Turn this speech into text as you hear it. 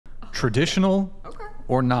Traditional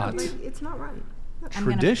or not? It's not right.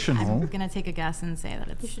 Traditional I'm gonna take a guess and say that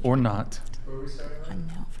it's or not? a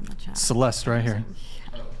no from the chat. Celeste, right here.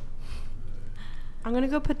 I'm gonna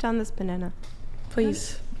go put down this banana.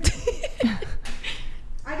 Please. I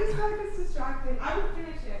just feel like it's distracting. I would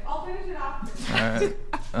finish it. I'll finish it after.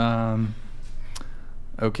 All right.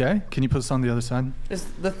 Okay. Can you put this on the other side? Is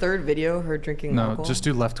the third video her drinking No, alcohol? just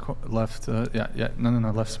do left. Yeah.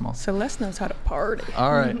 No, left small. Celeste knows how to party.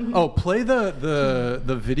 All right. Oh, play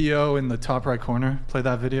the video in the top right corner. Play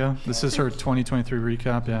that video. This is her 2023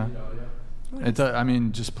 recap. Yeah. I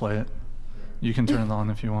mean, just play it. You can turn it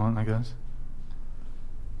on if you want, I guess.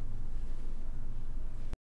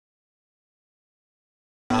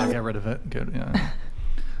 Get rid of it. Good. Yeah.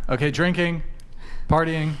 Okay. Drinking,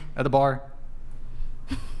 partying at the bar,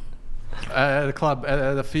 at a club,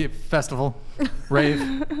 at a festival,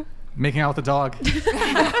 rave, making out with the dog,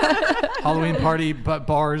 Halloween party,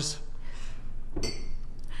 bars,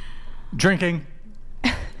 drinking,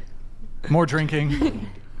 more drinking,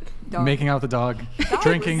 making out with the dog,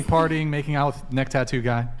 drinking, partying, making out with neck tattoo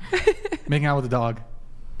guy, making out with the dog,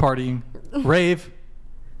 partying, rave,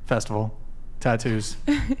 festival, tattoos,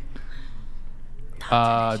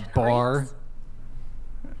 bar,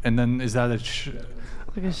 and then is that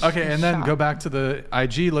a okay, and then go back to the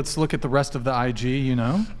IG. Let's look at the rest of the IG, you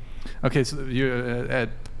know. Okay, so you're at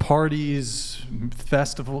parties,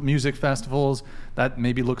 music festivals, that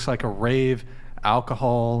maybe looks like a rave,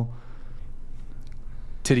 alcohol,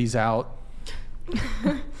 titties out,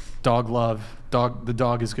 dog love, the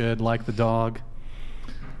dog is good, like the dog.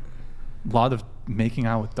 A lot of making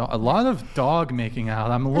out with a lot of dog making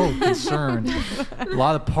out. I'm a little concerned. A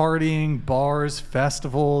lot of partying, bars,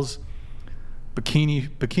 festivals,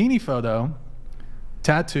 bikini photo,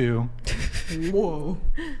 tattoo, Whoa.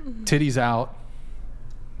 titties out,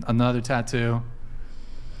 another tattoo,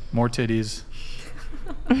 more titties.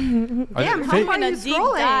 Damn, how far are you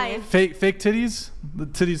scrolling? Fake titties? The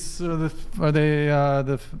titties are they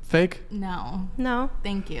the fake? No. No.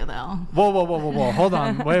 Thank you, though. Whoa. Hold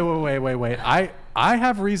on. Wait. I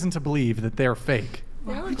have reason to believe that they're fake.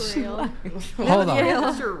 They look real. Hold on.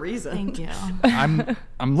 What's your reason? Thank you.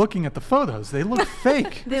 I'm looking at the photos. They look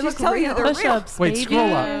fake. They look tell you real. they're real. Push-ups, Wait, baby.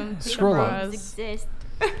 scroll up. Scroll up. Exist.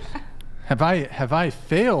 Have I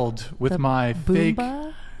failed with my fake?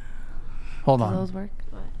 Boomba? Hold Do on. those work?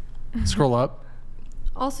 Scroll up.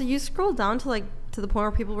 Also, you scroll down to the point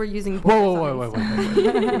where people were using. Whoa.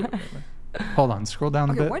 Wait. Hold on. Scroll down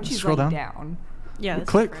a Okay, bit. once she's Scroll down. down. Yeah. that's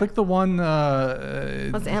Click different. the one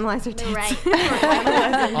Let's analyze her The tits.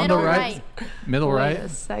 right. on the right. Middle Wait right. a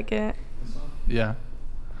second. Yeah.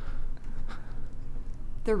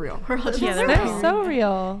 They're real. Yeah, they're so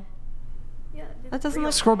real. Yeah, That doesn't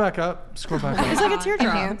look. Scroll back up. Scroll back up. It's like a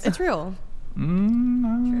teardrop. Enhance. It's real. I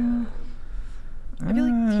feel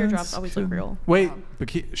like teardrops always look real. Wait,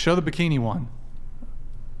 show the bikini one.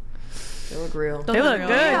 They look real. They look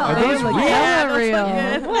good. Are those real? They're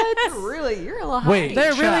real. What? Really? You're a little high. Wait,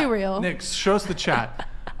 They're chat. really real. Nick, show us the chat.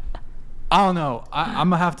 I don't know. I'm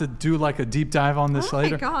gonna have to do like a deep dive on this Oh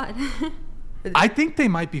later. my god. I think they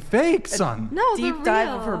might be fake, son. No, Deep they're dive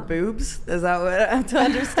real. of her boobs? Is that what I have to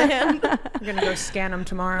understand? I'm gonna go scan them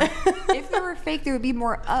tomorrow. If they were fake, they would be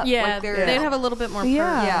more up. Yeah, like they'd have a little bit more.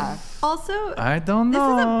 Yeah. Yeah. Also, I don't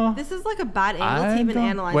know. this is like a bad angle I to even don't-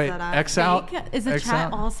 analyze Wait, that. X out. Is the X chat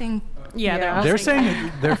out. all saying? Yeah, Yeah. all They're saying saying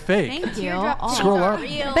that they're fake. Thank you. Teardrop All- Scroll titties are up.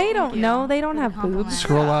 real. They don't you know. They don't for the have compliment. boobs.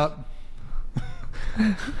 Scroll up.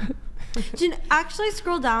 Jen, actually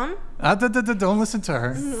scroll down. Don't listen to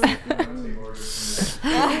her.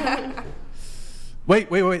 Wait.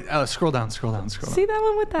 Scroll down. See that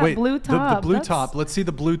one with that Wait, blue top? The blue That's- top. Let's see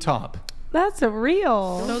the blue top. That's a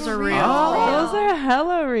real. Those are real. Oh. Those are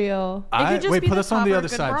hella real. just Wait, be put the us on the top or other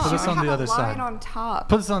good side. bra. Put us on the other Have a line side. on top.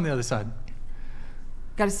 Put us on the other side.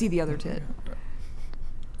 Got to see the other tit.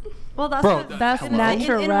 Well, that's Bro, what, That's in one of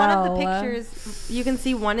the natural. pictures, you can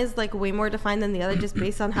see one is like way more defined than the other, just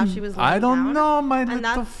based on how she was. I laying don't down. know, my And little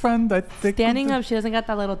that's- friend. I think Standing up, she doesn't got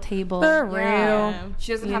that little table. They're Yeah. real.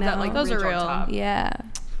 She doesn't You have that know? like Those are ridge on real. top. Yeah.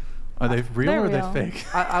 Are they real They're or are they real. fake?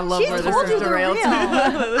 I love She where told this you is they're derailed. real. to. I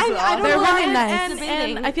don't They're know really why nice.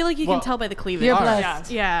 And I feel like you Well, can tell by the cleavage. You're All right. blessed.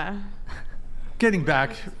 Yeah. Getting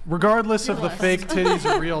back, regardless of the fake titties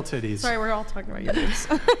or real titties, Sorry, we're all talking about your boobs.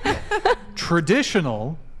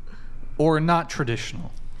 traditional or not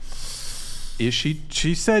traditional? Is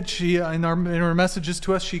she said she in her messages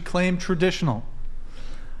to us she claimed traditional.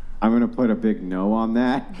 I'm gonna put a big no on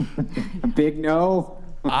that. A big no.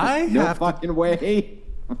 I no have to- fucking way.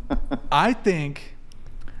 I think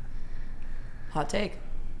Hot take.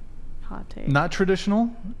 Hot take. not traditional,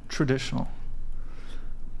 traditional.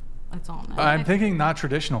 It's all no. I'm thinking not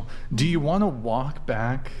traditional. Do you want to walk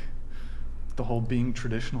back the whole being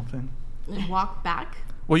traditional thing? Walk back.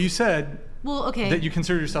 Well, you said Well, okay. that you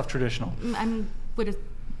consider yourself traditional.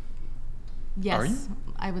 Yes, Are you?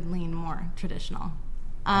 I would lean more traditional.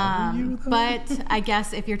 Are you, though? But I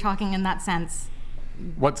guess if you're talking in that sense,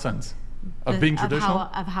 What sense? Of being traditional?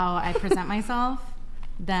 of how I present myself,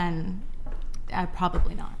 then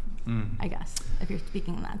probably not. Mm. I guess if you're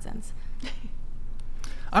speaking in that sense.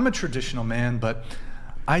 I'm a traditional man, but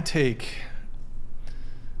I take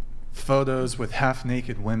photos with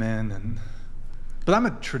half-naked women, but I'm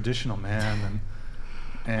a traditional man,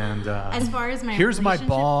 and As far as my here's my relationship-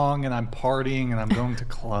 bong, and I'm partying, and I'm going to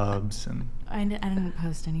clubs, and I didn't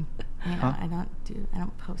post any. You know, Huh? I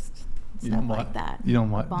don't post You stuff don't what? like that. You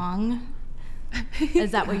don't what? Bong.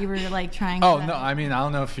 Is that what you were like trying? oh to... no, I mean I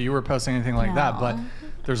don't know if you were posting anything like that, but No.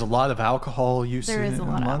 there's a lot of alcohol use. There is a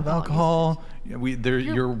lot of alcohol.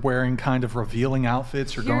 You're wearing kind of revealing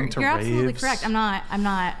outfits. You're going to You're raves. absolutely correct. I'm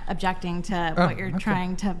not objecting to Oh, what you're okay.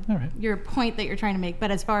 trying to All right. your point that you're trying to make.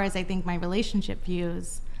 But as far as I think my relationship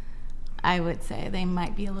views, I would say they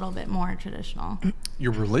might be a little bit more traditional.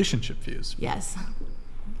 Your relationship views. Yes.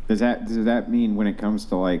 Does that mean when it comes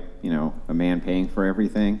to like, you know, a man paying for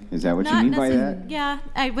everything? Is that what you Not mean by necess- that?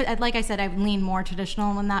 Yeah, like I said, I would lean more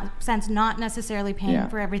traditional in that sense. Not necessarily paying Yeah.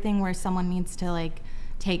 for everything, where someone needs to like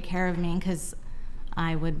take care of me, because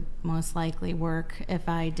I would most likely work if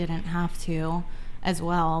I didn't have to, as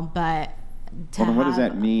well. But to Well, then what does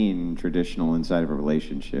have- that mean, traditional inside of a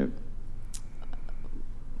relationship?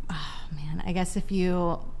 Man, I guess if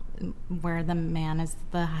you, where the man is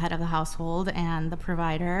the head of the household and the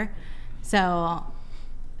provider. So,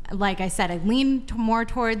 like I said, I lean more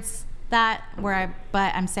towards that,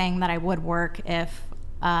 but I'm saying that I would work if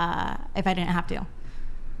I didn't have to.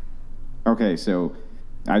 Okay, so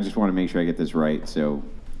I just want to make sure I get this right. So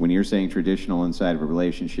when you're saying traditional inside of a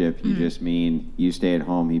relationship, you just mean you stay at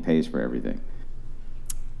home, he pays for everything.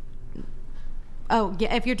 Oh,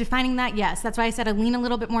 yeah, if you're defining that, yes. That's why I said I lean a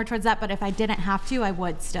little bit more towards that, but if I didn't have to, I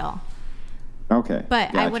would still. Okay. But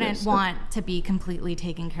I gotcha. wouldn't So- want to be completely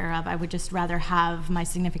taken care of. I would just rather have my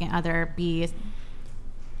significant other be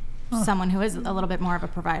someone who is a little bit more of a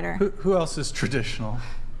provider. Who else is traditional?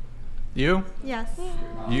 You? Yes.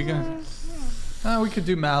 You guys? We could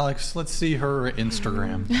do Malik's. Let's see her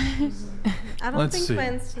Instagram. I don't Let's think see. my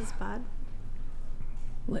Insta's bad.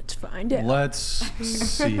 Let's find out. Let's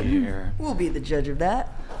see here. We'll be the judge of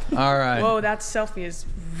that. All right. Whoa, that selfie is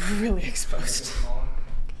really exposed.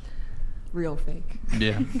 Real fake.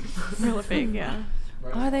 Yeah. Really fake, yeah.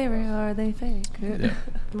 Are they real or are they fake? Yeah.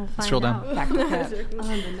 We'll find Scroll down. out. Back to that. On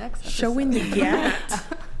the next Showing the gat.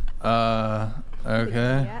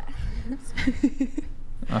 Okay.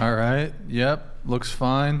 All right. Yep. Looks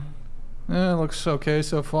fine. Looks okay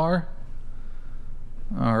so far.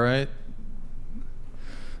 All right.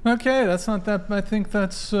 Okay, that's not that. I think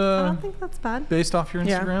that's I don't think that's bad. based off your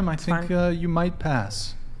Yeah, Instagram. I it's think fine. you might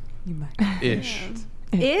pass. You might. Ish.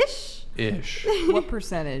 Ish? Ish. What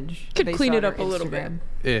percentage? Could based clean on it up her a little Instagram?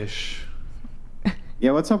 Ish.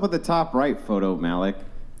 Yeah, what's up with the top right photo, Malik?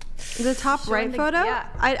 The top right the- photo? yeah.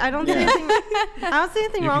 I don't see Yeah. anything. I don't see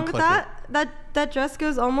anything You wrong can with click that dress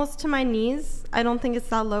goes almost to my knees. I don't think it's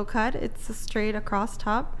that low cut. It's a straight across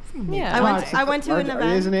top. Yeah. I went to an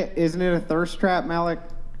event. Isn't it a thirst trap, Malik?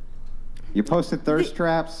 You posted thirst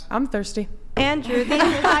traps? I'm thirsty. Andrew,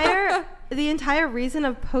 the entire reason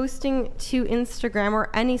of posting to Instagram or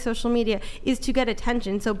any social media is to get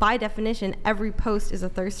attention. So by definition, every post is a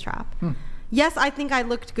thirst trap. Yes, I think I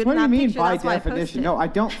looked good What in do you that mean picture. by That's why I definition? posted. No, I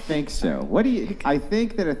don't think so. What do you? I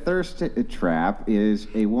think that a thirst trap is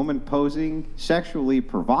a woman posing sexually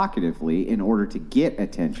provocatively in order to get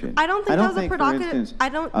attention. I don't think that was a think, for provocative- instance, I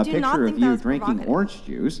don't- a do picture not of think that you was drinking provocative. orange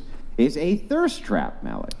juice is a thirst trap,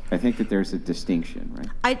 Malik. I think that there's a distinction, right?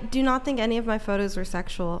 I do not think any of my photos were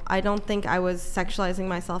sexual. I don't think I was sexualizing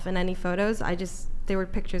myself in any photos. They were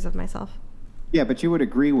pictures of myself. Yeah, but you would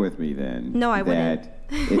agree with me then. No, I wouldn't.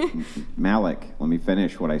 Malik, let me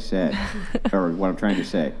finish what I said, or what I'm trying to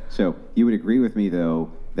say. So you would agree with me,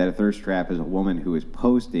 though, that a thirst trap is a woman who is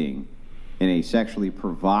posting in a sexually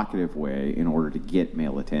provocative way in order to get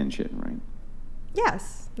male attention, right?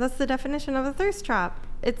 Yes, that's the definition of a thirst trap.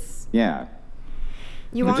 It's Yeah.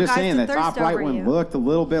 you I'm want just guys saying to that thirst top right over one you. looked a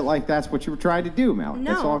little bit like that's what you were trying to do, Malik.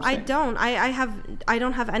 That's all No, I'm I saying. don't. I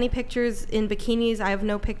don't have any pictures in bikinis. I have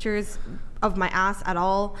no pictures of my ass at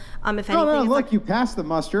all. If anything, No, it's look, like, you passed the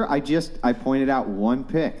muster. I pointed out one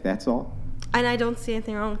pic. That's all. and I don't see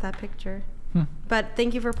anything wrong with that picture. But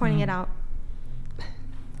thank you for pointing it out.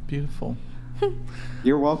 Beautiful.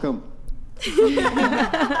 You're welcome.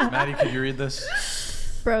 Maddie, could you read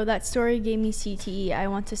this? Bro, that story gave me CTE. I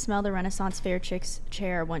want to smell the Renaissance Fair chick's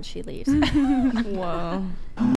chair once she leaves. Whoa.